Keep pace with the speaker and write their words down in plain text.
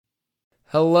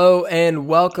Hello and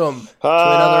welcome to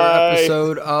another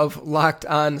episode of Locked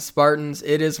On Spartans.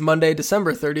 It is Monday,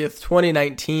 December 30th,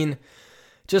 2019.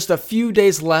 Just a few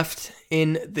days left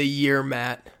in the year,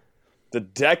 Matt. The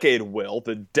decade, Will.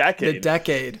 The decade. The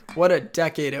decade. What a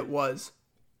decade it was.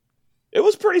 It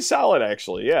was pretty solid,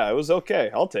 actually. Yeah, it was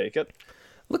okay. I'll take it.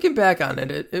 Looking back on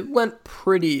it, it went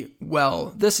pretty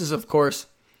well. This is, of course,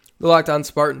 the Locked On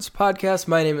Spartans podcast.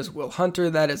 My name is Will Hunter.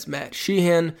 That is Matt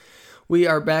Sheehan. We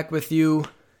are back with you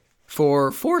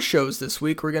for 4 shows this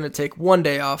week. We're going to take 1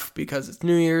 day off because it's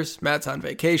New Year's. Matt's on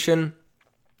vacation.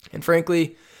 And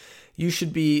frankly, you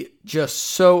should be just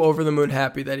so over the moon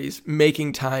happy that he's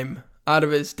making time out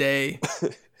of his day.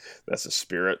 That's the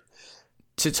spirit.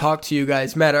 To talk to you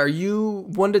guys. Matt, are you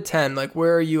 1 to 10? Like,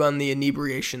 where are you on the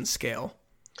inebriation scale?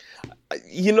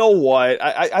 You know what?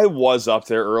 I was up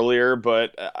there earlier,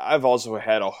 but I've also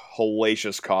had a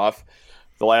hellacious cough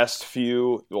the last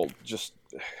few, just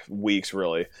weeks,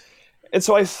 really. And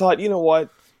so I thought, you know what?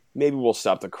 Maybe we'll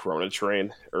stop the Corona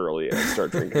train early and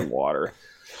start drinking water.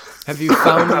 Have you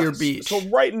found your beach? So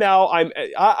right now,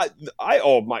 I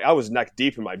was neck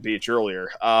deep in my beach earlier.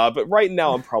 But right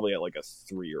now, I'm probably at like a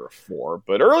 3 or a 4.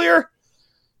 But earlier,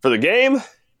 for the game,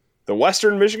 the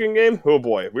Western Michigan game, oh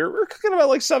boy, we were cooking about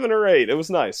like 7 or 8. It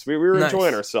was nice. We were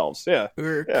enjoying ourselves. Yeah, we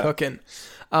were cooking.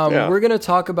 We're gonna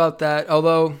talk about that.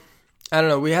 Although I don't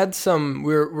know, we had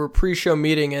we're pre-show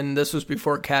meeting, and this was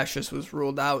before Cassius was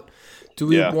ruled out. Do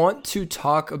we want to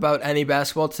talk about any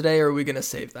basketball today, or are we gonna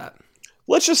save that?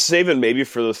 Let's just save it maybe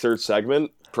for the third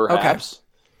segment, perhaps.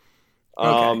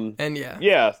 Okay. And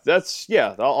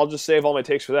I'll just save all my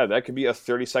takes for that. That could be a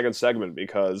 30-second segment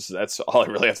because that's all I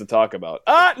really have to talk about.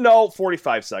 No,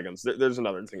 45 seconds. There's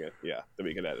another thing, that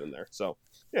we can add in there. So,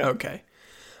 yeah. Okay.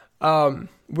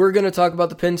 We're going to talk about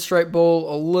the Pinstripe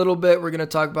Bowl a little bit. We're going to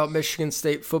talk about Michigan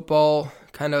State football,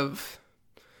 kind of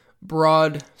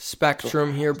broad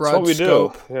spectrum here, broad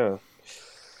scope. Do. Yeah.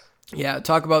 Yeah,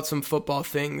 talk about some football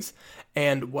things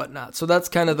and whatnot. So that's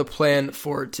kind of the plan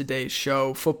for today's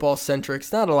show. Football centric.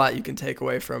 It's not a lot you can take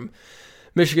away from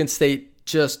Michigan State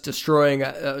just destroying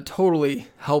a totally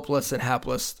helpless and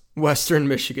hapless Western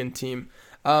Michigan team.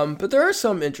 But there are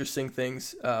some interesting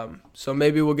things. So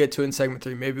maybe we'll get to it in segment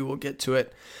 3. Maybe we'll get to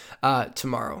it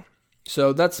tomorrow.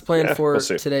 So that's the plan for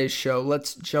today's show.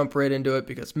 Let's jump right into it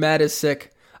because Matt is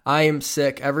sick. I am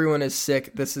sick. Everyone is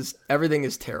sick. Everything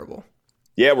is terrible.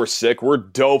 Yeah, we're sick. We're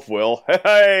dope, Will.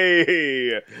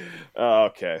 Hey!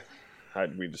 Okay.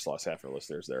 We just lost half our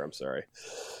listeners there. I'm sorry.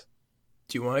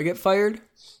 Do you want to get fired?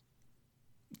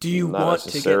 Do you want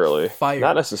to get fired?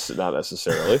 Not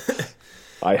necessarily.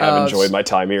 I have enjoyed my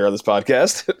time here on this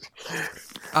podcast.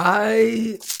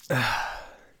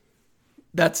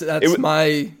 That's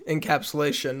my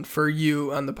encapsulation for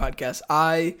you on the podcast.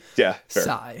 Fair.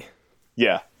 Sigh.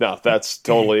 Yeah, no, that's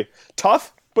totally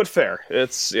tough, but fair.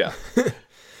 It's, yeah.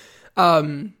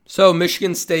 So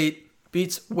Michigan State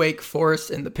beats Wake Forest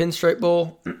in the Pinstripe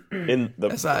Bowl. In the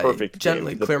as perfect I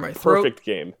gently game. Clear my throat. Perfect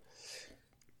game.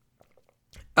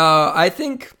 I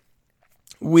think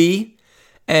we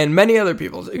and many other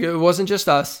people, it wasn't just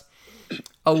us,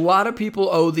 a lot of people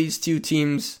owe these two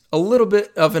teams a little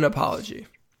bit of an apology.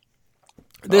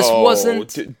 This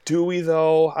wasn't... Do we,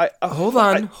 though? Hold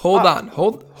on.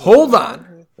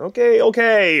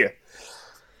 Okay.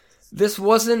 This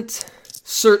wasn't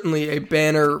certainly a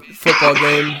banner football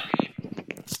game.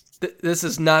 This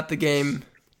is not the game.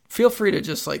 Feel free to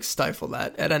just stifle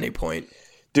that at any point.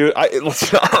 Dude, I'm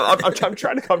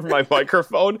trying to cover my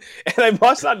microphone, and I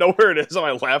must not know where it is on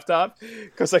my laptop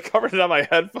because I covered it on my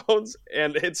headphones,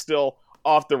 and it's still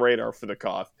off the radar for the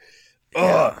cough.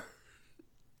 Yeah.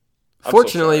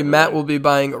 Fortunately, so Matt will be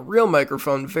buying a real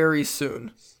microphone very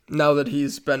soon, now that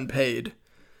he's been paid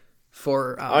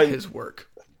for his work.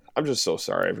 I'm just so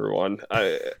sorry, everyone.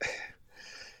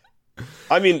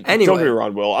 I mean, anyway. Don't get me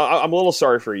wrong, Will. I'm a little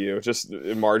sorry for you, just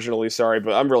marginally sorry,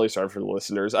 but I'm really sorry for the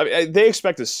listeners. They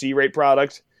expect a C-rate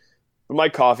product, but my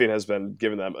coughing has been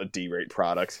giving them a D-rate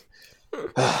product.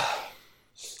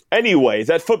 Anyway,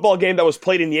 that football game that was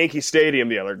played in Yankee Stadium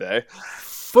the other day.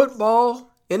 Football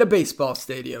in a baseball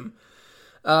stadium.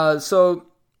 So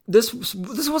this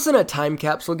wasn't a time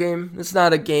capsule game. It's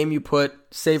not a game you put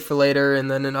save for later, and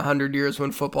then in 100 years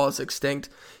when football is extinct,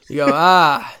 you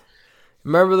go,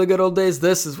 remember the good old days?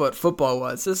 This is what football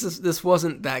was. This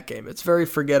wasn't that game. It's very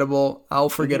forgettable. I'll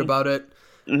forget about it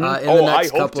in the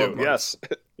next couple of months.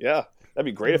 Yes. Yeah, that'd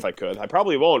be great if I could. I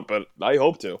probably won't, but I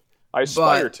hope to. I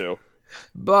aspire to.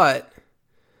 But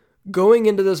going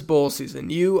into this bowl season,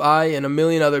 you, I, and a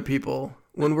million other people,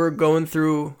 when we're going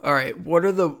through, all right, what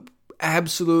are the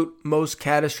absolute most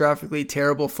catastrophically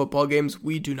terrible football games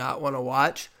we do not want to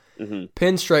watch?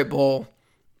 Pinstripe Bowl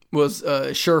was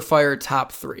a surefire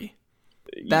top 3.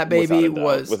 That baby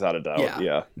without a doubt.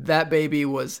 Yeah. That baby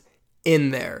was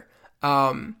in there.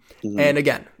 And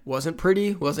again, wasn't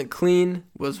pretty, wasn't clean,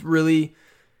 was really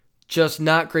just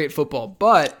not great football.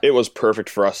 But it was perfect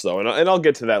for us, though, and I'll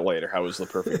get to that later. How it was the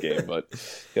perfect game, but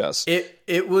yes,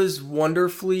 it was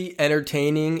wonderfully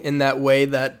entertaining in that way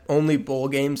that only bowl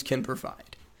games can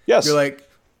provide. Yes, you're like,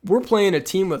 we're playing a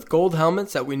team with gold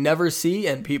helmets that we never see,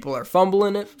 and people are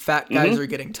fumbling it. Fat guys are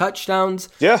getting touchdowns.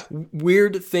 Yeah,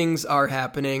 weird things are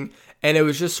happening, and it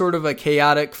was just sort of a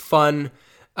chaotic, fun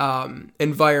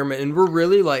environment. And we're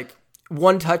really like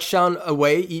one touchdown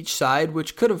away each side,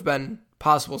 which could have been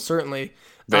possible, certainly,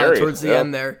 towards the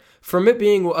end there. From it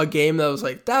being a game that was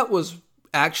like, that was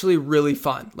actually really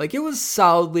fun. Like, it was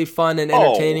solidly fun and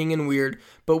entertaining and weird,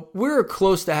 but we were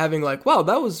close to having like, wow,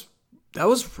 that was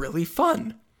really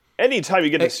fun. Anytime you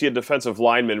get to see a defensive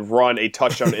lineman run a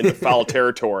touchdown into foul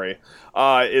territory,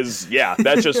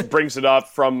 that just brings it up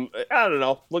from, I don't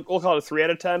know, we'll call it a 3 out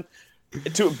of 10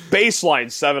 to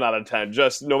baseline 7 out of 10,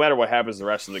 just no matter what happens the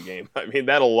rest of the game. I mean,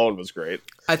 that alone was great.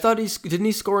 I thought didn't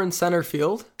he score in center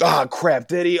field? Ah, crap,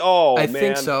 did he? Oh, man. I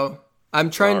think so. I'm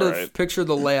trying to picture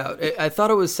the layout. I thought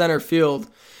it was center field.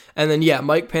 And then,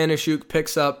 Mike Panasiuk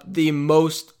picks up the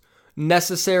most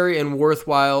necessary and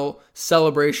worthwhile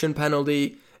celebration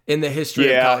penalty in the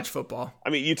history of college football. I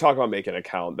mean, you talk about making it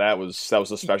count. That was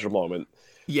a special moment.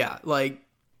 Yeah, like,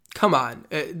 come on.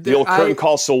 The old curtain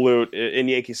call salute in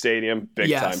Yankee Stadium,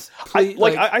 big time. Please,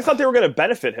 I thought they were going to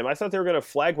benefit him. I thought they were going to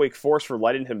flag Wake Forest for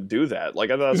letting him do that.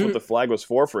 Like, I thought that's what the flag was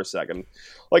for a second.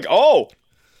 Like,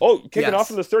 kick it off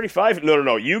from the 35?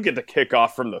 No. You get the kick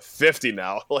off from the 50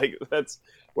 now. Like, that's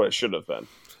what it should have been.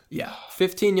 Yeah,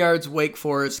 15 yards, Wake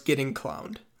Forest getting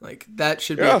clowned. Like, that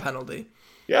should be a penalty.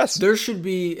 Yes. There should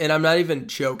be, and I'm not even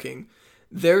joking,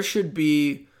 there should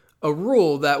be a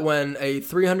rule that when a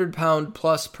 300-pound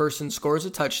plus person scores a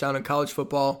touchdown in college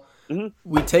football,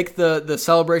 we take the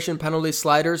celebration penalty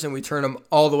sliders and we turn them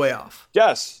all the way off.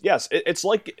 Yes. It's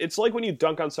like when you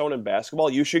dunk on someone in basketball,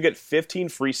 you should get 15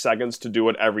 free seconds to do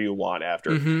whatever you want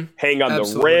after. Hang on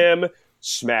the rim,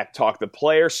 smack talk the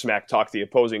player, smack talk the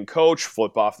opposing coach,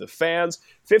 flip off the fans.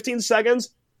 15 seconds,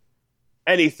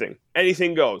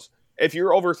 anything goes. If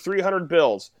you're over 300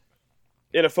 bills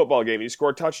in a football game and you score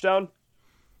a touchdown,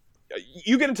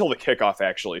 you get until the kickoff,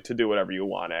 actually, to do whatever you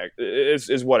want,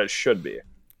 is what it should be.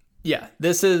 Yeah,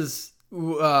 this is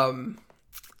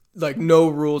like no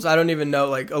rules. I don't even know,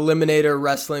 like Eliminator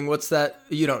Wrestling. What's that?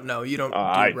 You don't know. You don't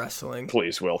do wrestling.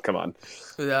 Please, Will, come on.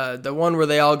 The one where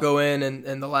they all go in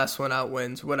and the last one out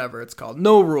wins, whatever it's called.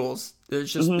 No rules.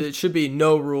 There's just it should be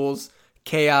no rules.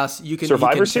 Chaos.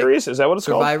 Survivor Series? Is that what it's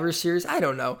called? Survivor Series? I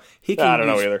don't know. I don't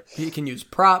know either. He can use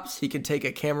props. He can take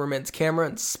a cameraman's camera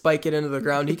and spike it into the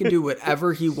ground. He can do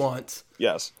whatever he wants.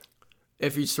 Yes.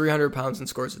 If he's 300 pounds and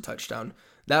scores a touchdown.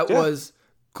 That was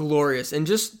glorious. And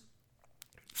just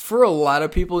for a lot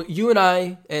of people, you and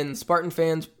I and Spartan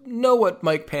fans know what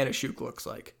Mike Panasiuk looks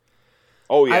like.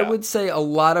 Oh, yeah. I would say a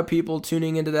lot of people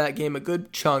tuning into that game, a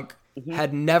good chunk,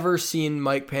 had never seen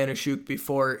Mike Panasiuk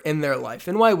before in their life.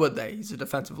 And why would they? He's a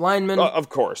defensive lineman. Of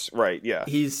course, right, yeah.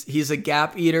 He's a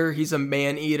gap eater. He's a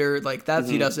man eater. Like, that's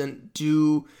he doesn't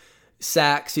do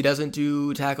sacks. He doesn't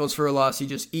do tackles for a loss. He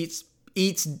just eats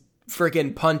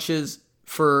freaking punches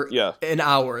for an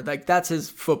hour. Like, that's his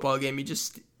football game. He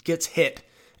just gets hit,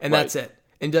 and that's it.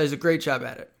 And does a great job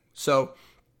at it. So,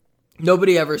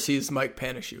 nobody ever sees Mike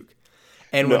Panasiuk.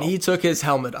 And when he took his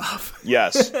helmet off.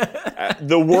 Yes.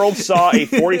 The world saw a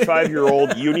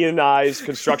 45-year-old unionized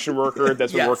construction worker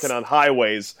that's been working on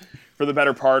highways for the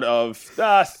better part of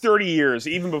 30 years,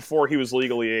 even before he was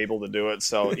legally able to do it.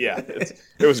 So, it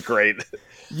was great.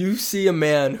 You see a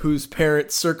man whose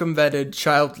parents circumvented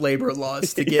child labor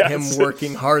laws to get him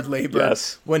working hard labor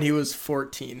when he was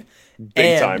 14.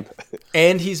 Big time.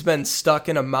 And he's been stuck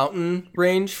in a mountain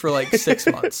range for like 6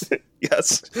 months.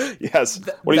 Yes.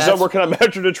 When he's done working on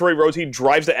Metro Detroit roads, he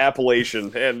drives to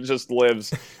Appalachian and just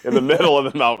lives in the middle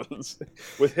of the mountains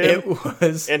with him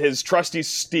and his trusty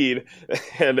steed.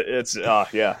 And it's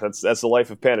that's the life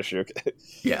of Panasiuk.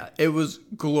 Yeah, it was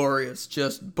glorious.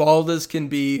 Just bald as can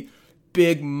be,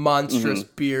 big monstrous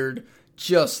beard,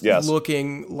 just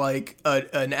looking like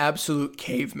an absolute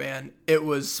caveman. It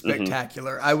was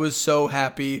spectacular. I was so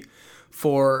happy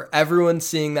for everyone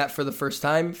seeing that for the first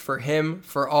time, for him,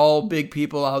 for all big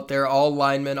people out there, all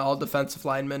linemen, all defensive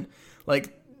linemen.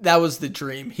 Like, that was the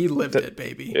dream. He lived it,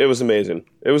 baby. It was amazing.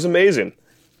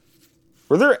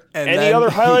 Were there any other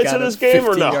highlights in this game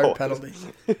or no? 15-yard penalty.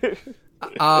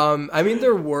 I mean,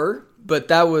 there were, but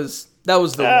that was the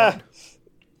one.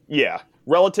 Yeah.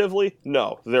 Relatively,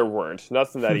 no, there weren't.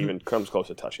 Nothing that even comes close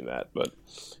to touching that. But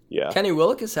yeah, Kenny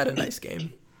Willekes had a nice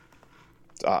game.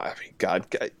 I mean, God,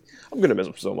 I'm gonna miss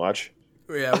him so much.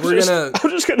 Yeah, I'm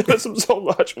just gonna miss him so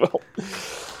much. Well,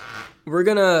 we're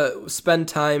gonna spend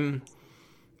time,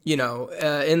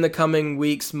 in the coming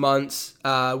weeks, months.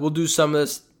 We'll do some of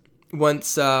this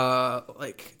once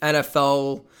like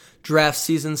NFL draft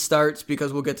season starts,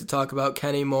 because we'll get to talk about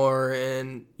Kenny Moore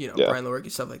and Brian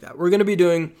Lewerke, stuff like that. We're gonna be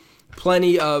doing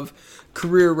plenty of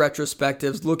career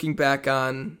retrospectives, looking back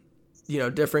on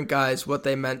different guys, what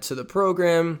they meant to the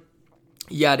program,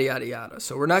 yada yada yada.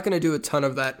 So we're not going to do a ton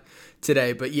of that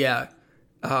today, but yeah,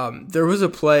 there was a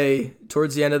play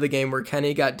towards the end of the game where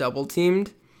Kenny got double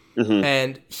teamed,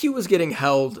 and he was getting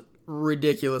held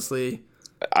ridiculously.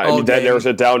 I mean, that narrows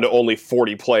it down to only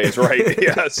 40 plays, right?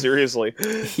 Yeah, seriously.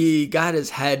 He got his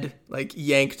head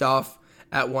yanked off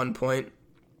at one point.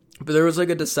 But there was a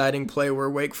deciding play where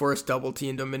Wake Forest double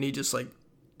teamed him, and he just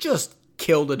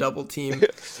killed a double team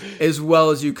as well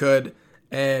as you could,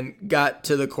 and got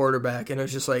to the quarterback, and it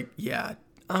was just yeah,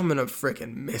 I'm gonna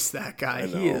freaking miss that guy.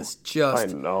 He is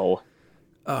just, I know,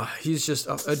 he's just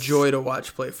a joy to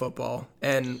watch play football,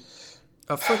 and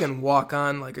a freaking walk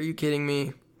on. Are you kidding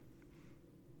me?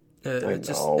 It's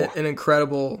just an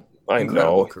incredible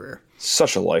career.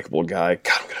 Such a likable guy.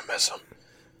 God, I'm gonna miss him.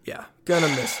 Yeah, gonna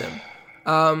miss him.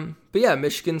 But yeah,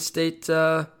 Michigan State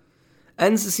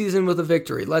ends the season with a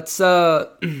victory. Let's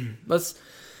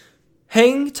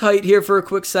hang tight here for a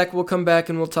quick sec. We'll come back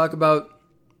and we'll talk about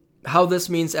how this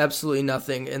means absolutely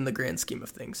nothing in the grand scheme of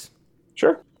things.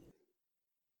 Sure.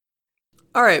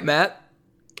 All right, Matt.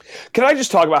 Can I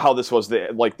just talk about how this was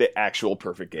the actual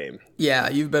perfect game? Yeah,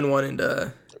 you've been wanting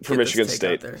to for Michigan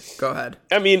State. There. Go ahead.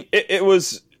 I mean, it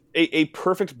was a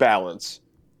perfect balance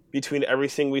between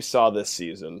everything we saw this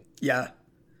season. Yeah.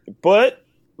 But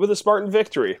with a Spartan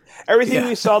victory. Everything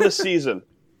we saw this season,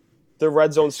 the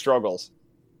red zone struggles,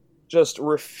 just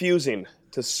refusing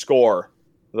to score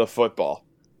the football.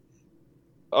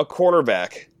 A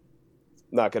cornerback,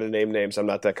 not going to name names, I'm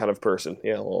not that kind of person.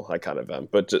 Yeah, well, I kind of am,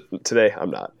 but today I'm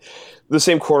not. The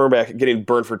same cornerback getting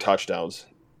burned for touchdowns.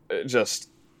 Just,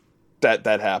 that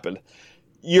happened.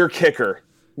 Your kicker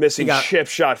missing chip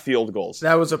shot field goals.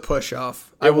 That was a push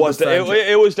off. It was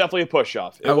definitely a push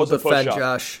off. I will defend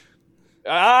Josh.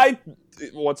 I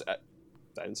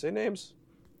didn't say names.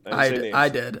 I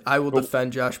did. I will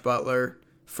defend Josh Butler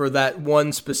for that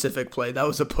one specific play. That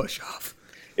was a push off.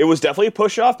 It was definitely a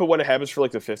push off, but when it happens for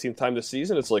the 15th time this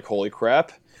season, it's holy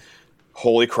crap.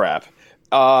 Holy crap.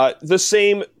 The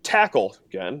same tackle,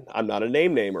 again, I'm not a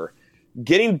namer,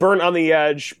 getting burnt on the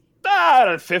edge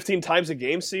 15 times a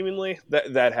game, seemingly.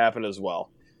 That happened as well.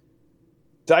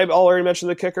 Did I already mention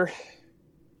the kicker?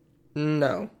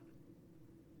 No.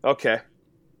 Okay.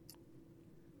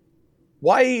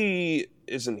 Why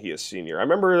isn't he a senior? I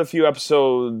remember a few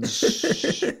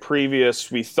episodes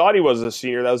previous, we thought he was a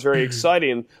senior. That was very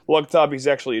exciting. Looked up, he's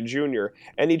actually a junior.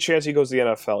 Any chance he goes to the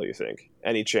NFL, you think?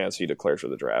 Any chance he declares for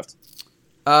the draft?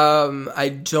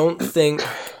 I don't think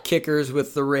kickers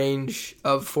with the range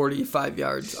of 45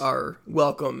 yards are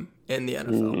welcome in the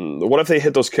NFL. What if they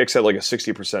hit those kicks at a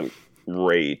 60%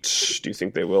 rate? Do you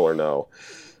think they will or no?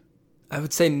 I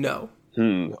would say no.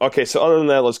 Okay, so other than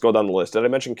that, let's go down the list. Did I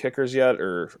mention kickers yet,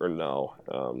 or no?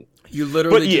 You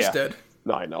literally just did.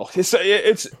 No, I know. So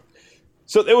it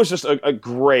was just a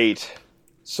great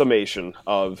summation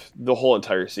of the whole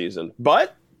entire season.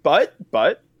 But with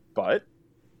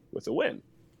a win.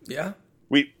 Yeah.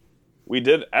 We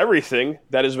did everything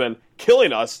that has been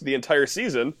killing us the entire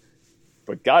season.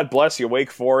 But God bless you,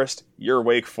 Wake Forest. You're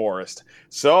Wake Forest.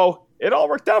 So it all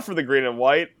worked out for the green and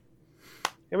white.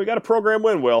 And we got a program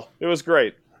win, Will. It was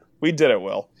great. We did it,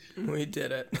 Will. We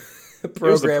did it. It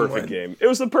was the perfect game. It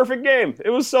was the perfect game. It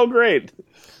was so great.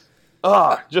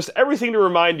 Just everything to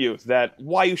remind you that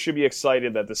why you should be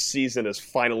excited that the season is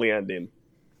finally ending.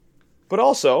 But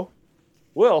also,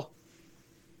 Will,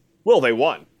 they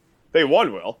won. They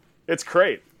won, Will. It's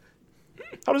great.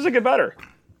 How does it get better?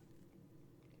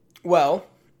 Well,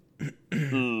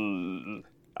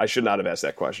 I should not have asked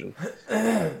that question.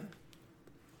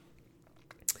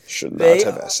 Should not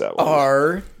have asked that one. They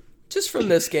are, just from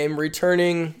this game,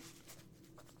 returning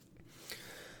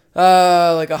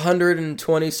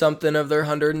 120-something of their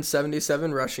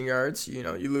 177 rushing yards. You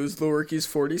lose Lewerke's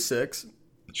 46.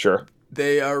 Sure.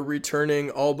 They are returning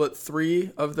all but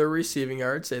 3 of their receiving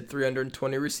yards. They had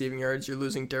 320 receiving yards. You're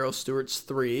losing Darrell Stewart's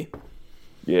 3.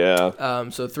 Yeah.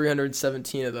 So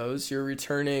 317 of those. You're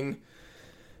returning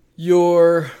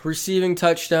your receiving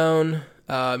touchdown.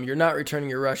 You're not returning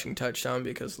your rushing touchdown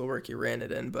because Lewerke ran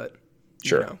it in, but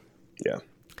sure. Yeah.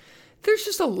 There's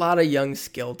just a lot of young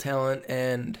skill talent,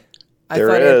 and I There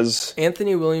thought is.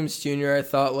 Anthony Williams Jr. I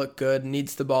thought looked good,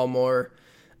 needs the ball more.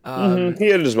 He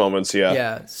had his moments, yeah.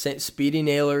 Yeah, Speedy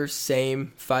Nailor,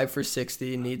 same, 5 for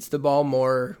 60, needs the ball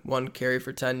more, 1 carry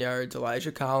for 10 yards.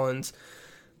 Elijah Collins,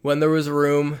 when there was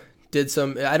room, did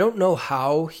some. I don't know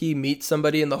how he meets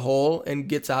somebody in the hole and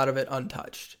gets out of it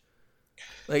untouched.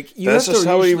 Like That's just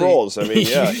how he rolls. I mean,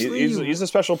 yeah, usually he's a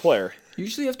special player.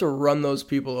 Usually you have to run those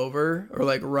people over or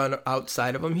like run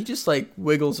outside of them. He just like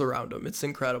wiggles around them. It's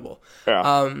incredible.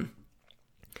 Yeah.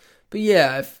 But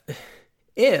yeah,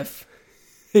 if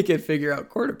they can figure out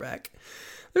quarterback,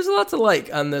 there's a lot to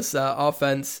like on this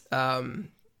offense.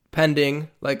 Pending,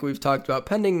 like we've talked about,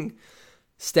 pending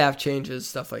staff changes,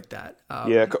 stuff like that.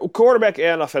 Quarterback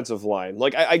and offensive line.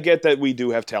 Like I get that we do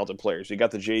have talented players. You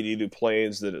got the J.D.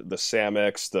 Duplains, the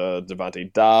Samix, the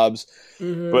Devontae Dobbs.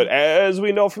 But as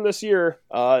we know from this year,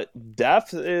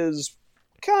 depth is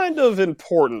kind of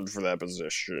important for that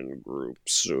position group.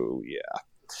 So yeah.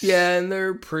 Yeah, and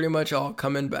they're pretty much all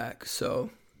coming back. So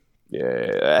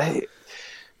yeah.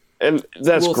 And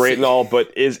that's great and all,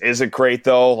 but is it great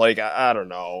though? Like I don't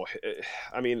know.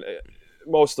 I mean,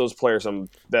 most of those players,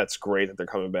 that's great that they're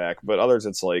coming back. But others,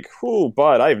 it's like,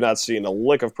 but I have not seen a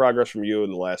lick of progress from you in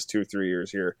the last 2-3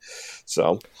 years here.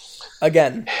 So,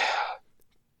 again,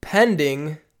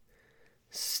 pending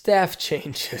staff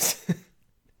changes.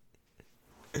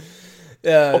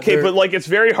 Okay, but like it's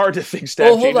very hard to think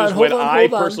staff changes when I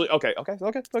personally. Okay.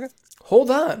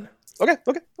 Hold on. Okay.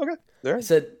 There. I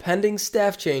said pending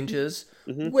staff changes,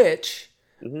 which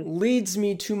leads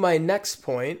me to my next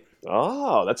point.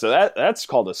 Oh, that's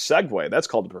called a segue. That's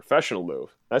called a professional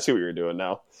move. I see what you're doing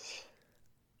now.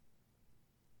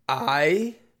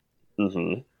 I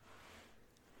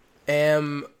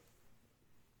am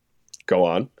go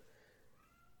on.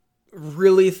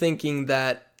 Really thinking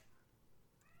that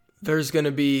there's going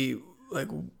to be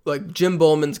like Jim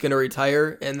Bowman's going to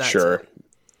retire, and that's sure.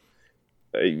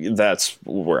 That's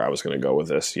where I was going to go with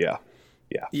this. Yeah.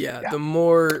 The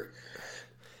more,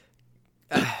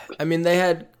 I mean, they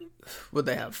had. Would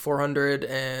they have 400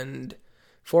 and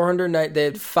 400? They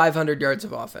had 500 yards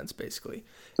of offense, basically.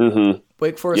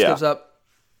 Wake Forest gives up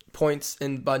points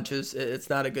in bunches. It's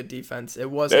not a good defense.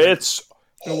 It's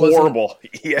horrible.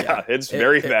 It's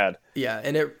very bad. Yeah,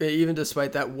 and it even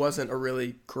despite that wasn't a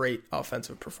really great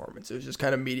offensive performance. It was just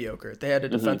kind of mediocre. They had a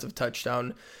defensive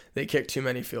touchdown. They kicked too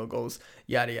many field goals.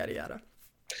 Yada yada yada.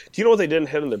 Do you know what they didn't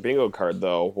hit on their bingo card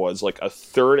though? Was like a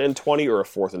 3rd and 20 or a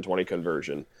 4th and 20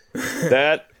 conversion.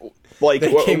 That like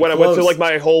when I went through like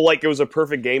my whole like it was a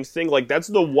perfect game thing. Like that's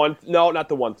the one. No, not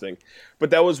the one thing,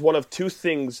 but that was one of 2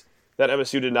 things that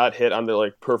MSU did not hit on their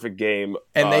like perfect game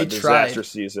and they disaster tried.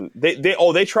 Season.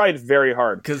 They tried very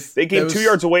hard because they came 2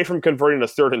 yards away from converting a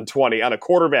 3rd and 20 on a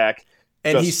quarterback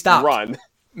and he stopped. Run.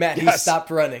 Matt, he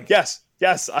stopped running. Yes.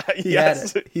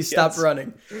 He stopped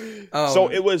running.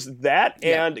 So it was that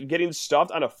and getting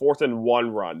stuffed on a 4th and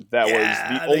 1 run. That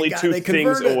was the only 2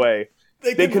 things away.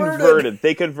 They converted.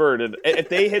 If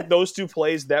they hit those 2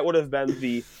 plays, that would have been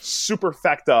the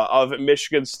superfecta of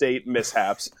Michigan State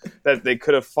mishaps that they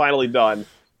could have finally done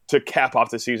to cap off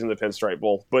the season of the Pinstripe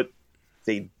Bowl. But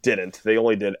they didn't. They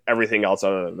only did everything else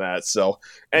other than that. So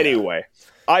anyway,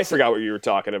 I forgot what you were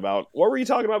talking about. What were you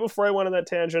talking about before I went on that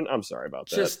tangent? I'm sorry about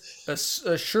that. Just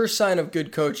a sure sign of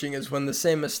good coaching is when the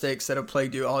same mistakes that have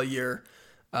plagued you all year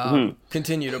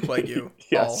continue to plague you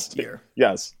all year.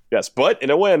 Yes. But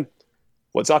in a win.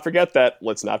 Let's not forget that.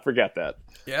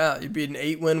 Yeah, you beat an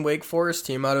 8-win Wake Forest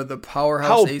team out of the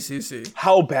powerhouse ACC.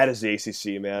 How bad is the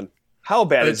ACC, man? How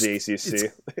bad is the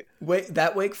ACC?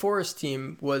 That Wake Forest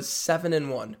team was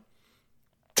 7-1.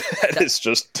 That is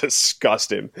just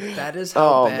disgusting. That is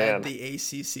how bad the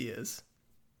ACC is.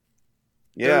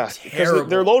 Yeah, because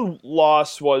their lone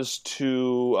loss was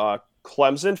to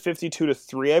Clemson,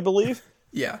 52-3, I believe.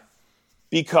 Yeah.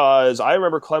 Because I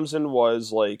remember Clemson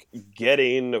was like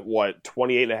getting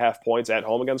 28.5 points at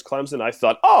home against Clemson. I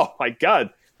thought, oh my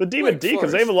god, the Demon D,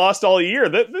 because they haven't lost all year.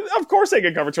 Of course they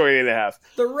could cover 28.5.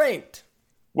 They're ranked.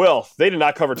 Well, they did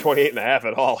not cover 28.5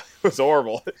 at all. It was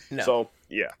horrible. No. So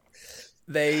yeah,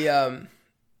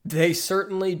 they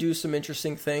certainly do some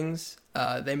interesting things.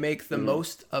 They make the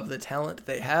most of the talent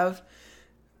they have.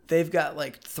 They've got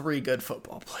like 3 good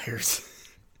football players.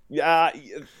 Yeah.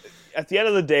 At the end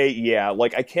of the day, yeah,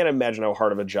 like I can't imagine how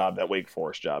hard of a job that Wake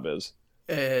Forest job is.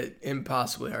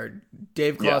 Impossibly hard.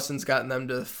 Dave Clawson's gotten them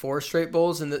to 4 straight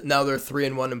bowls, and now they're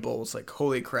 3-1 in bowls. Like,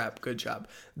 holy crap, good job.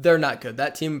 They're not good.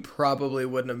 That team probably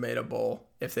wouldn't have made a bowl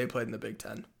if they played in the Big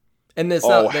Ten. And it's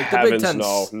not like the Big Ten.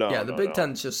 No. The Big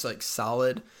Ten's just like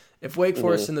solid. If Wake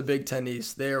Forest in the Big Ten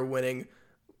East, they are winning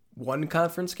one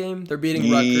conference game. They're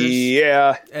beating Rutgers.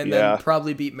 Yeah. And then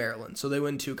probably beat Maryland. So they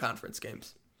win 2 conference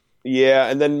games. Yeah,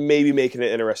 and then maybe making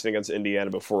it interesting against Indiana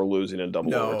before losing in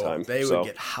double overtime. They would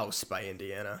get housed by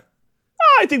Indiana.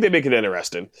 I think they make it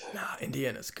interesting. Nah,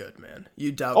 Indiana's good, man.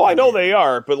 You doubt? Oh, I know they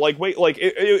are, but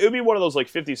it would be one of those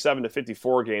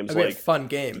 57-54 games. It'd be a fun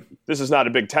game. This is not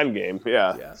a Big Ten game.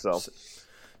 Yeah.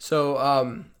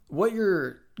 So, what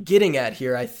you're getting at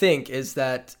here, I think, is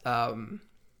that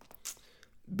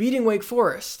beating Wake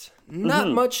Forest, not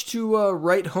much to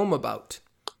write home about.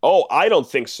 Oh, I don't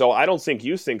think so. I don't think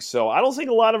you think so. I don't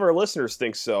think a lot of our listeners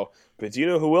think so. But do you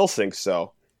know who will think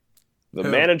so? The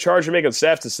man in charge of making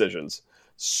staff decisions.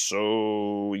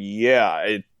 So, yeah,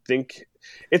 I think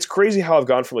it's crazy how I've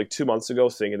gone from 2 months ago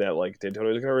thinking that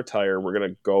D'Antonio's going to retire. We're going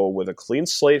to go with a clean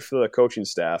slate for the coaching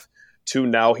staff to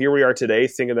now here we are today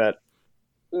thinking that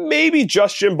maybe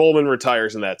just Jim Bollman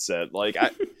retires and that's it.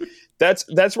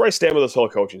 That's where I stand with this whole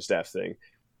coaching staff thing.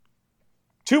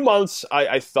 2 months,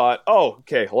 I thought, oh,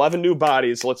 okay, 11 new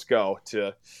bodies, let's go,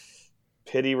 to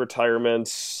pity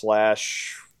retirement /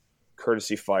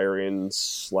 courtesy firing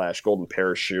 / golden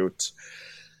parachute.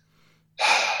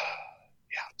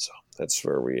 So that's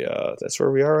where we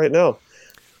are right now.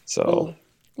 So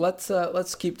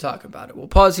let's keep talking about it. We'll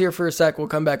pause here for a sec. We'll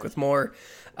come back with more.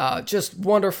 Just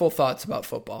wonderful thoughts about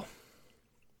football.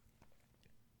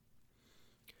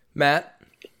 Matt?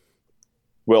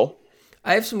 Will?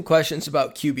 I have some questions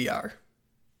about QBR.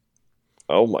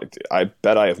 Oh my! I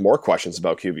bet I have more questions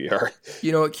about QBR.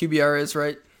 You know what QBR is,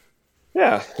 right?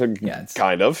 Yeah,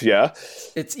 kind of. Yeah,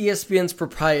 it's ESPN's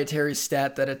proprietary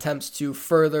stat that attempts to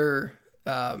further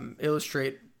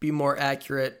illustrate, be more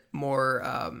accurate, more.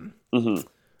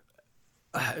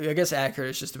 I guess accurate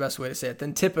is just the best way to say it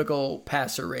than typical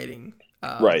passer rating.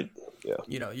 Right. Yeah.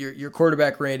 You know, your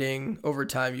quarterback rating over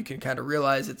time, you can kind of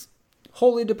realize it's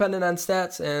wholly dependent on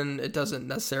stats, and it doesn't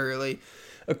necessarily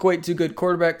equate to good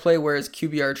quarterback play, whereas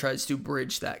QBR tries to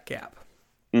bridge that gap.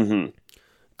 Mm-hmm.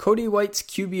 Cody White's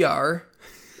QBR.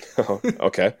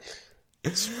 Okay.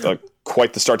 It's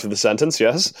quite the start to the sentence,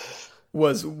 yes.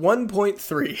 Was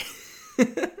 1.3.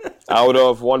 Out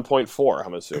of 1.4,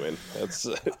 I'm assuming. That's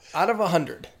out of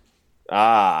 100.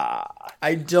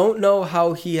 I don't know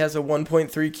how he has a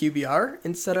 1.3 QBR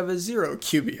instead of a 0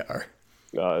 QBR.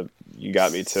 You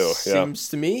got me too. Yeah. Seems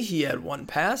to me he had one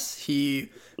pass. He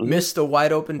missed a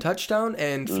wide open touchdown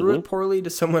and threw it poorly to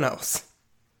someone else.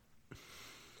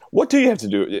 What do you have to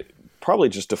do? Probably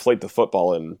just deflate the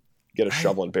football and get a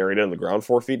shovel and bury it in the ground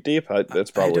 4 feet deep.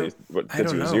 That's probably what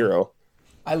gets you a 0.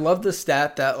 I love the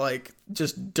stat that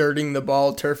just dirting the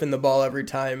ball, turfing the ball every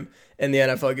time, and the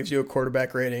NFL gives you a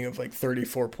quarterback rating of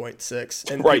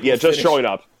 34.6. Right, yeah, just showing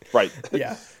up. Right.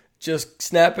 Yeah, just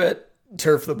snap it,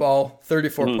 turf the ball,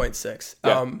 34.6.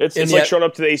 Yeah. It's like showing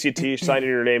up to the ACT, signing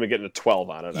your name, and getting a 12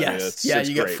 on it. Yes, I mean,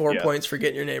 you get 4 points for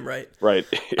getting your name right. Right.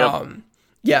 Yep.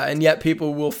 Yeah, and yet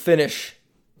people will finish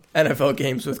NFL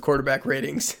games with quarterback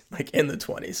ratings in the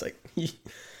 20s.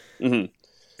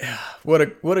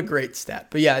 What a great stat.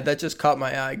 But yeah, that just caught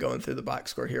my eye going through the box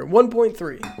score here.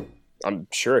 1.3. I'm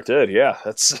sure it did. Yeah,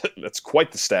 that's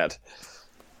quite the stat.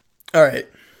 All right.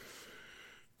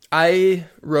 I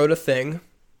wrote a thing.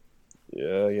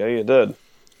 Yeah, you did.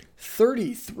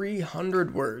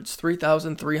 3,300 words,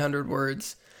 3,300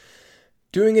 words.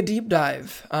 Doing a deep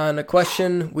dive on a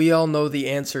question we all know the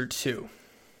answer to.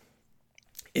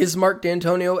 Is Mark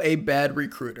D'Antonio a bad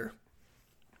recruiter?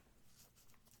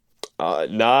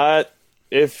 Not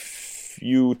if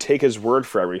you take his word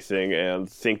for everything and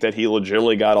think that he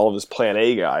legitimately got all of his Plan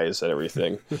A guys and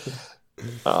everything.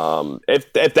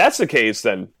 If that's the case,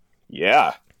 then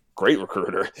yeah, great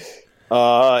recruiter.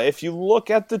 If you look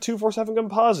at the 247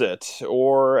 Composite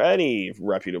or any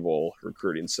reputable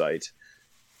recruiting site,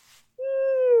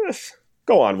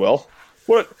 go on, Will.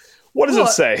 What does it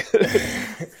say?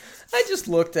 I just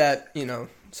looked at,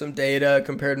 some data,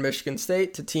 compared Michigan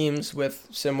State to teams with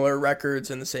similar records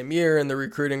in the same year in the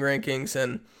recruiting rankings,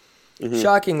 and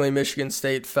shockingly, Michigan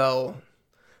State fell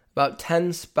about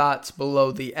 10 spots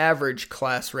below the average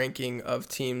class ranking of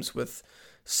teams with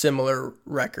similar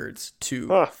records to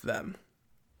them.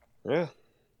 Yeah.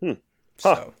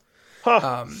 So,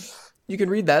 you can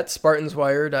read that,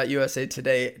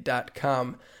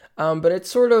 spartanswire.usatoday.com. But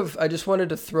it's sort of, I just wanted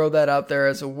to throw that out there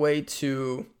as a way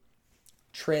to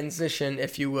transition,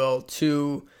 if you will,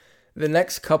 to the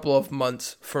next couple of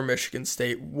months for Michigan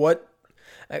State. What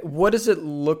does it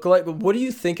look like? What do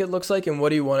you think it looks like, and what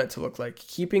do you want it to look like?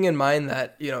 Keeping in mind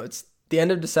that, it's the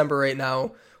end of December right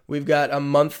now. We've got a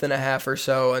month and a half or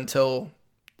so until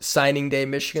signing day.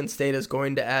 Michigan State is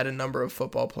going to add a number of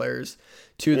football players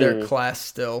to their class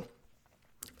still.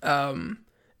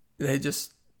 They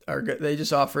just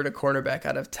offered a cornerback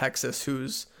out of Texas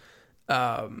who's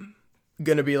going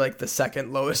to be like the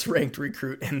second lowest ranked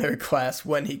recruit in their class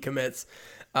when he commits.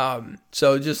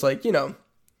 So just like,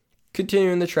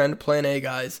 continuing the trend, plan A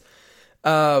guys.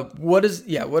 What does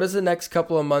the next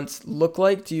couple of months look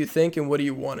like, do you think, and what do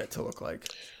you want it to look like?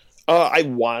 I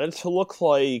want it to look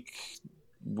like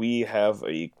we have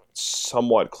a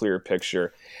somewhat clear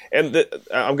picture, and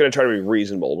I'm going to try to be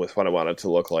reasonable with what I want it to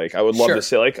look like. I would love to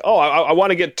say like, I want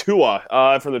to get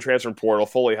Tua from the transfer portal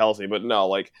fully healthy, but no,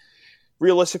 like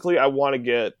realistically, I want to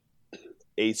get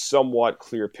a somewhat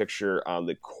clear picture on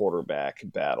the quarterback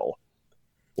battle,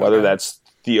 whether that's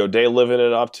Theo Day living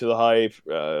it up to the hype,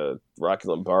 Rocky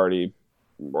Lombardi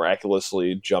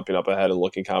miraculously jumping up ahead and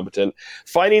looking competent,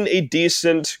 finding a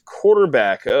decent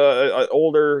quarterback, an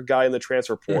older guy in the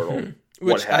transfer portal,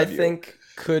 which I think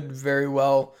could very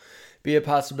well be a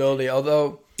possibility.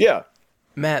 Although,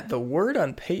 Matt, the word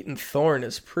on Peyton Thorne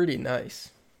is pretty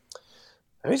nice.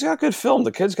 I mean, he's got good film.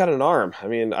 The kid's got an arm. I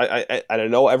mean, I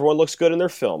know everyone looks good in their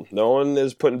film. No one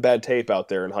is putting bad tape out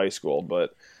there in high school,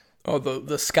 but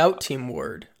the scout team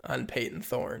word on Peyton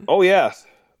Thorne. Oh yeah,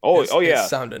 it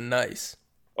sounded nice.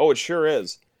 Oh, it sure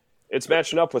is. It's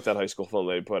matching up with that high school film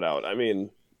they put out. I mean,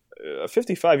 a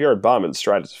 55-yard bomb in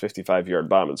stride is a 55-yard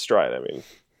bomb in stride. I mean,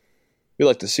 we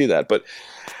like to see that. But,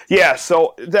 yeah,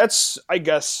 so that's, I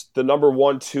guess, the number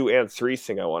 1, 2, and 3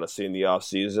 thing I want to see in the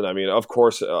offseason. I mean, of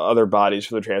course, other bodies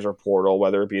for the transfer portal,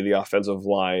 whether it be the offensive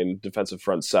line, defensive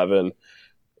front seven.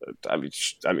 I mean,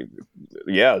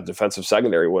 defensive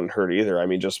secondary wouldn't hurt either. I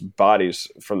mean, just bodies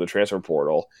from the transfer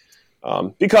portal.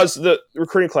 Because the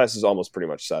recruiting class is almost pretty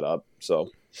much set up. So,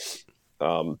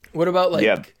 what about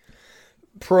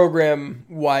program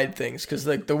wide things? Because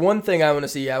like the one thing I want to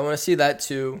see that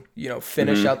too.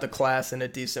 Finish out the class in a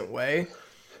decent way.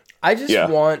 I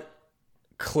just want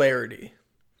clarity.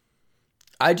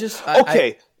 You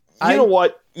know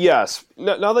what? Yes.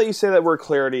 Now that you say that word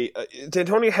clarity,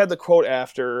 D'Antoni had the quote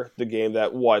after the game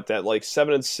that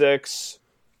 7-6.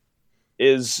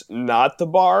 Is not the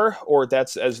bar, or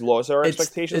that's as low as our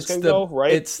expectations can go,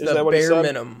 right? It's the bare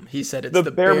minimum. He said it's the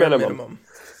bare minimum.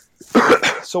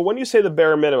 So when you say the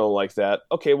bare minimum like that,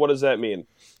 okay, what does that mean?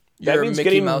 That means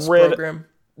Mickey Mouse program?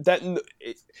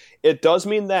 It does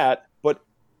mean that, but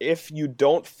if you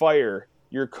don't fire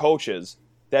your coaches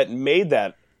that made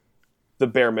that the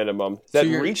bare minimum, that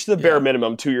reached the bare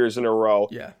minimum 2 years in a row,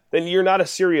 then you're not a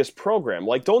serious program.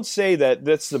 Like, don't say that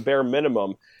that's the bare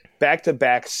minimum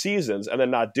back-to-back seasons and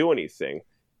then not do anything.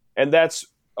 And that's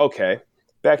okay.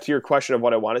 Back to your question of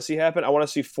what I want to see happen. I want to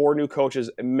see 4 new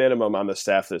coaches minimum on the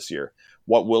staff this year.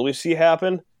 What will we see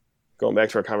happen? Going back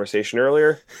to our conversation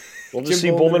earlier, we'll just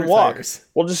see Bullman walk.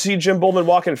 We'll just see Jim Bullman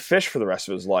walk and fish for the rest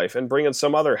of his life and bring in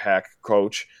some other hack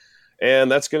coach,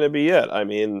 and that's going to be it. I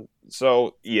mean,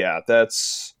 so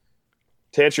that's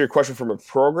to answer your question from a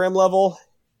program level.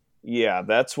 Yeah,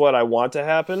 that's what I want to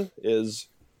happen is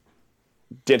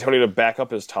D'Antoni to back up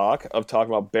his talking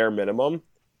about bare minimum.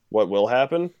 What will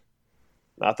happen?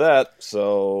 Not that.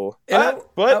 So, I've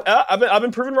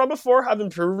been proven wrong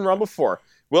before.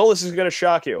 Will, this is going to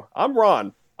shock you. I'm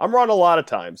wrong. I'm wrong a lot of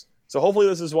times. So hopefully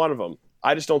this is one of them.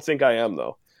 I just don't think I am,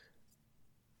 though.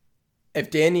 If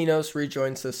Dan Enos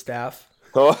rejoins the staff.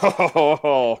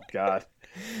 Oh, God.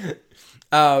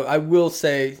 I will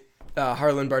say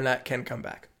Harlan Barnett can come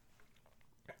back.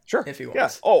 Sure. If he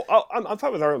wants. Yeah. Oh, I'm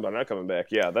fine with Harlan Barnett coming back.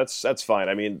 Yeah, that's fine.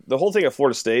 I mean, the whole thing at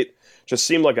Florida State just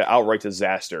seemed like an outright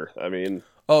disaster. I mean,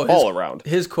 all around.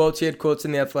 He had quotes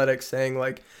in The Athletic saying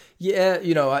like,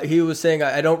 he was saying,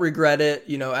 I don't regret it.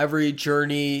 Every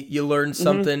journey you learn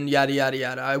something, yada, yada,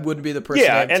 yada. I wouldn't be the person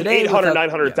I am today.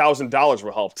 $800,000, $900,000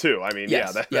 will help too. I mean,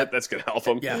 that's going to help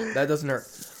him. Yeah, that doesn't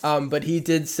hurt. But he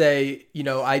did say,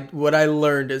 what I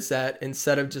learned is that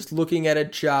instead of just looking at a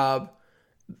job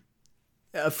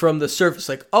from the surface,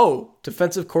 like,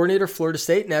 defensive coordinator, Florida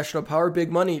State, national power,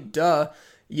 big money, duh.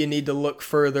 You need to look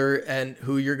further and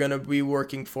who you're going to be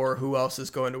working for, who else is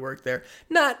going to work there.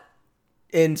 Not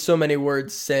in so many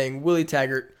words saying Willie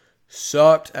Taggart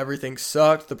sucked, everything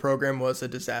sucked, the program was a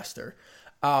disaster.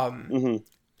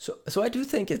 So I do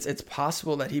think it's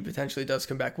possible that he potentially does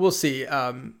come back. We'll see.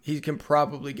 He can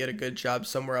probably get a good job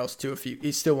somewhere else too if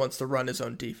he still wants to run his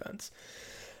own defense.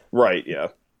 Right, yeah.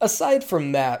 Aside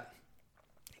from that,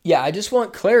 I just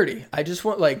want clarity. I just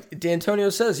want, like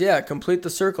D'Antonio says, complete the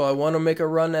circle. I want to make a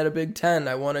run at a Big Ten.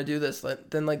 I want to do this.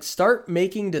 Then start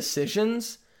making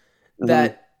decisions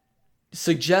that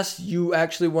suggest you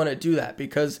actually want to do that.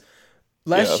 Because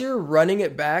last year, running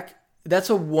it back, that's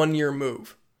a 1-year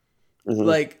move.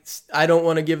 Like, I don't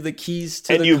want to give the keys to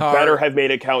the car. And you better have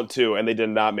made it count too, and they did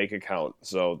not make it count.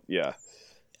 So, yeah.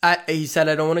 He said,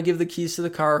 I don't want to give the keys to the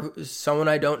car to someone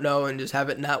I don't know and just have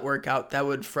it not work out. That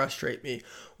would frustrate me.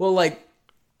 Well, like,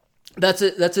 that's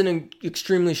an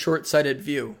extremely short-sighted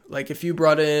view. Like, if you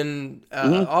brought in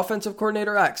offensive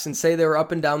coordinator X and say they were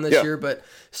up and down this year, but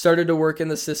started to work in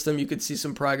the system, you could see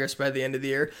some progress by the end of the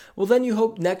year. Well, then you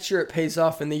hope next year it pays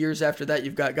off, and the years after that,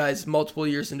 you've got guys multiple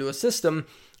years into a system,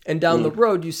 and down the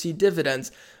road, you see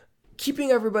dividends.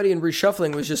 Keeping everybody in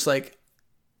reshuffling was just like,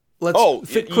 quick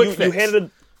fix.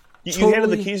 You handed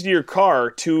the keys to your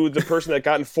car to the person that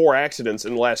got in 4 accidents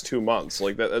in the last 2 months.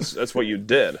 Like that's what you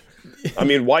did. I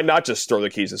mean, why not just throw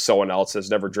the keys to someone else that's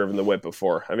never driven the whip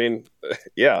before? I mean,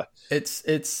 yeah.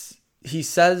 It's he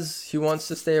says he wants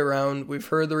to stay around. We've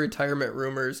heard the retirement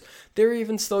rumors. They're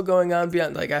even still going on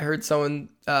beyond. Like, I heard someone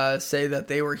say that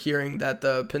they were hearing that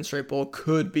the Pinstripe Bowl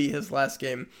could be his last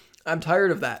game. I'm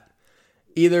tired of that.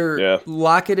 Either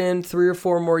lock it in 3 or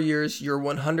 4 more years, you're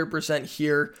 100%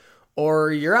 here,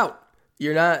 or you're out.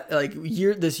 You're not, like,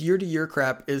 this year-to-year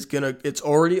crap it's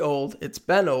already old. It's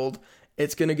been old.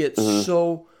 It's going to get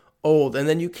so old. And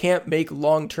then you can't make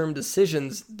long-term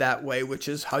decisions that way, which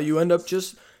is how you end up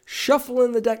just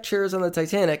shuffling the deck chairs on the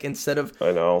Titanic instead of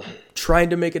trying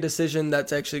to make a decision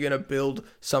that's actually going to build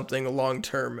something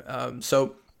long-term. That's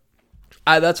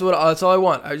all I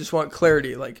want. I just want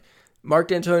clarity. Like, Mark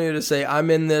D'Antonio to say, I'm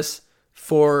in this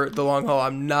for the long haul.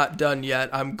 I'm not done yet.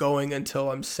 I'm going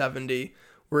until I'm 70.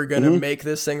 We're going to make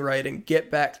this thing right and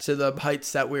get back to the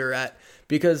heights that we were at,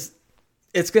 because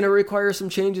it's going to require some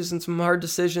changes and some hard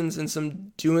decisions and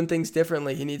some doing things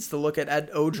differently. He needs to look at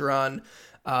Ed Ogeron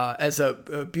as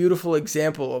a beautiful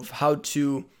example of how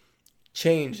to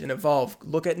change and evolve.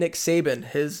 Look at Nick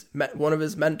Saban, one of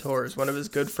his mentors, one of his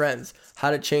good friends,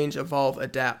 how to change, evolve,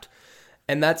 adapt.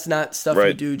 And that's not stuff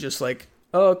you do just like,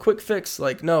 oh, quick fix.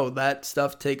 Like, no, that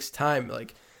stuff takes time.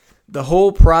 Like, the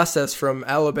whole process from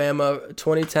Alabama,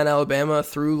 2010 Alabama,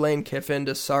 through Lane Kiffin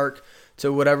to Sark to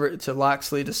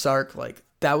Loxley to Sark, like,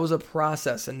 that was a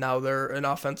process, and now they're an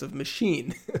offensive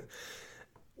machine.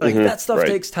 That stuff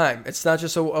takes time. It's not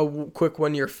just a quick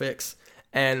 1-year fix,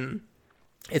 and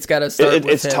it's got to start with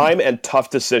it's him. Time and tough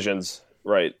decisions,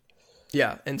 right?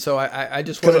 Yeah, and so I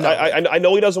just want to know. I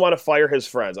know he doesn't want to fire his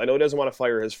friends. and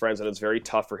it's very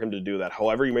tough for him to do that.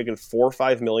 However, you're making $4 or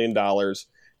 $5 million,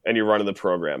 and you're running the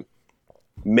program.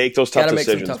 Make those tough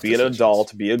decisions. Be an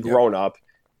adult. Be a grown-up,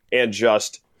 and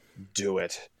just do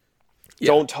it. Yeah,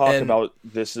 don't talk about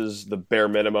this is the bare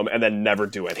minimum and then never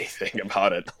do anything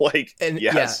about it.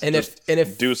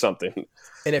 If do something.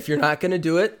 And if you're not going to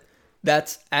do it,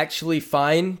 that's actually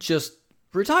fine. Just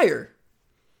retire.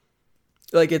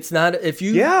 Like, it's not, if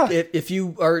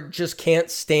you are just can't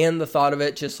stand the thought of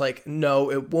it, just like, no,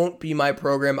 it won't be my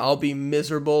program. I'll be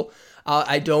miserable.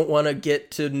 I don't want to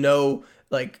get to know,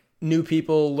 like, new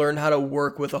people, learn how to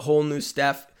work with a whole new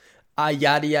staff,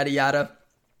 yada, yada, yada.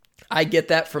 I get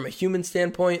that from a human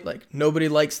standpoint. Like, nobody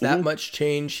likes that much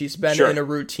change. He's been in a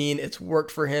routine. It's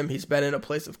worked for him. He's been in a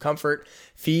place of comfort.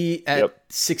 If he, at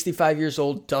 65 years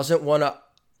old, doesn't want to,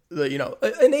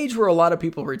 an age where a lot of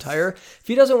people retire, if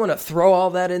he doesn't want to throw all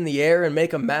that in the air and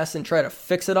make a mess and try to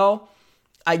fix it all,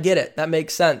 I get it. That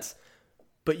makes sense.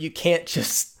 But you can't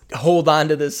just hold on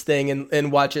to this thing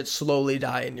and watch it slowly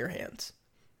die in your hands.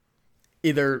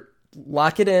 Either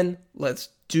lock it in, let's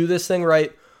do this thing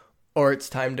right, or it's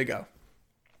time to go.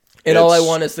 And all I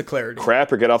want is the clarity.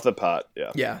 Crap or get off the pot.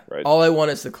 Yeah. Right. All I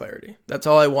want is the clarity. That's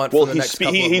all I want for the next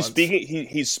couple of months.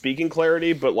 He's speaking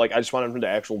clarity, but, like, I just want him to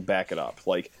actually back it up.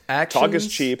 Like, talk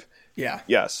is cheap. Yeah.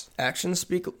 Yes. Actions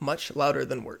speak much louder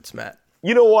than words, Matt.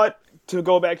 You know what? To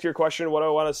go back to your question, what I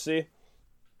want to see?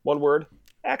 One word.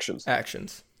 Actions.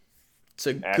 Actions. It's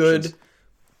a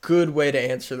good way to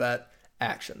answer that.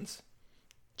 Actions.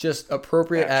 Just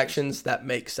appropriate actions that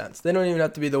make sense. They don't even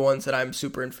have to be the ones that I'm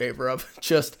super in favor of.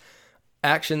 Just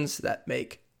actions that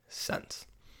make sense.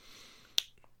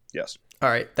 Yes. All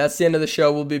right. That's the end of the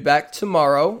show. We'll be back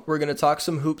tomorrow. We're going to talk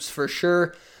some hoops for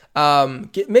sure.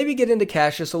 Maybe get into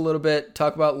Cassius a little bit,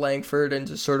 talk about Langford and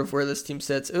just sort of where this team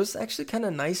sits. It was actually kind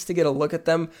of nice to get a look at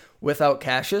them without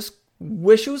Cassius.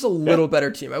 Wish it was a little better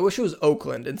team. I wish it was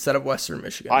Oakland instead of Western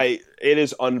Michigan. It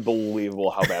is unbelievable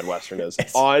how bad Western is.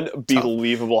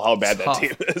 Unbelievable how bad that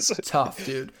team is. Tough,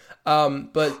 dude.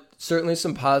 But certainly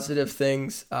some positive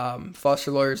things. Foster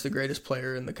Loyer is the greatest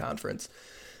player in the conference.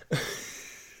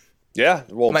 Yeah,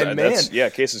 well,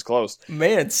 case is closed.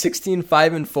 Man,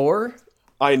 16-5-4.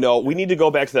 I know. We need to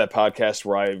go back to that podcast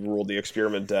where I ruled the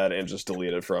experiment dead and just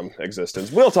delete it from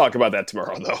existence. We'll talk about that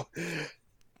tomorrow, though.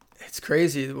 It's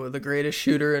crazy. The greatest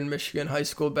shooter in Michigan high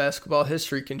school basketball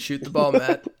history can shoot the ball,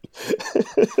 Matt.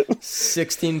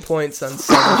 16 points on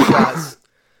 7 shots.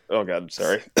 Oh God,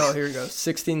 sorry. Oh, here we go.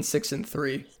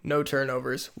 16-6-3, no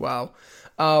turnovers. Wow.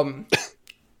 That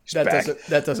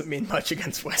doesn't mean much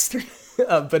against Western,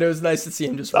 but it was nice to see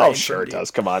him just. Oh, sure it does.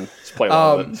 Come on, let's play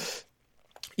along with it.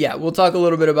 Yeah, we'll talk a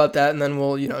little bit about that, and then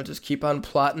we'll just keep on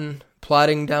plotting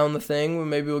down the thing.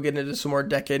 Maybe we'll get into some more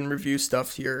decade in review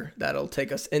stuff here that'll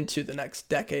take us into the next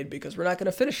decade because we're not going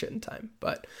to finish it in time.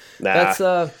 But that's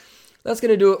going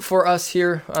to do it for us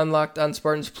here on Locked On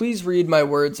Spartans. Please read my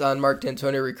words on Mark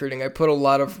D'Antonio recruiting. I put a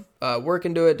lot of work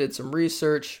into it, did some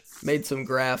research, made some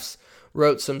graphs,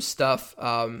 wrote some stuff.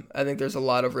 I think there's a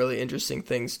lot of really interesting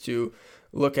things to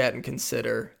look at and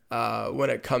consider when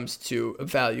it comes to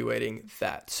evaluating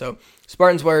that. So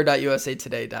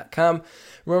SpartansWire.usatoday.com.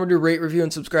 Remember to rate, review,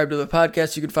 and subscribe to the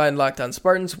podcast. You can find Locked On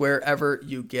Spartans wherever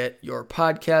you get your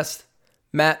podcast.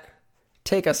 Matt,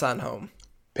 take us on home.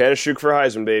 Panashuk for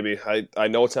Heisman, baby. I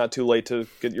know it's not too late to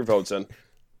get your votes in.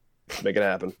 Make it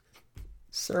happen.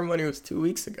 Ceremony was 2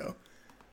 weeks ago.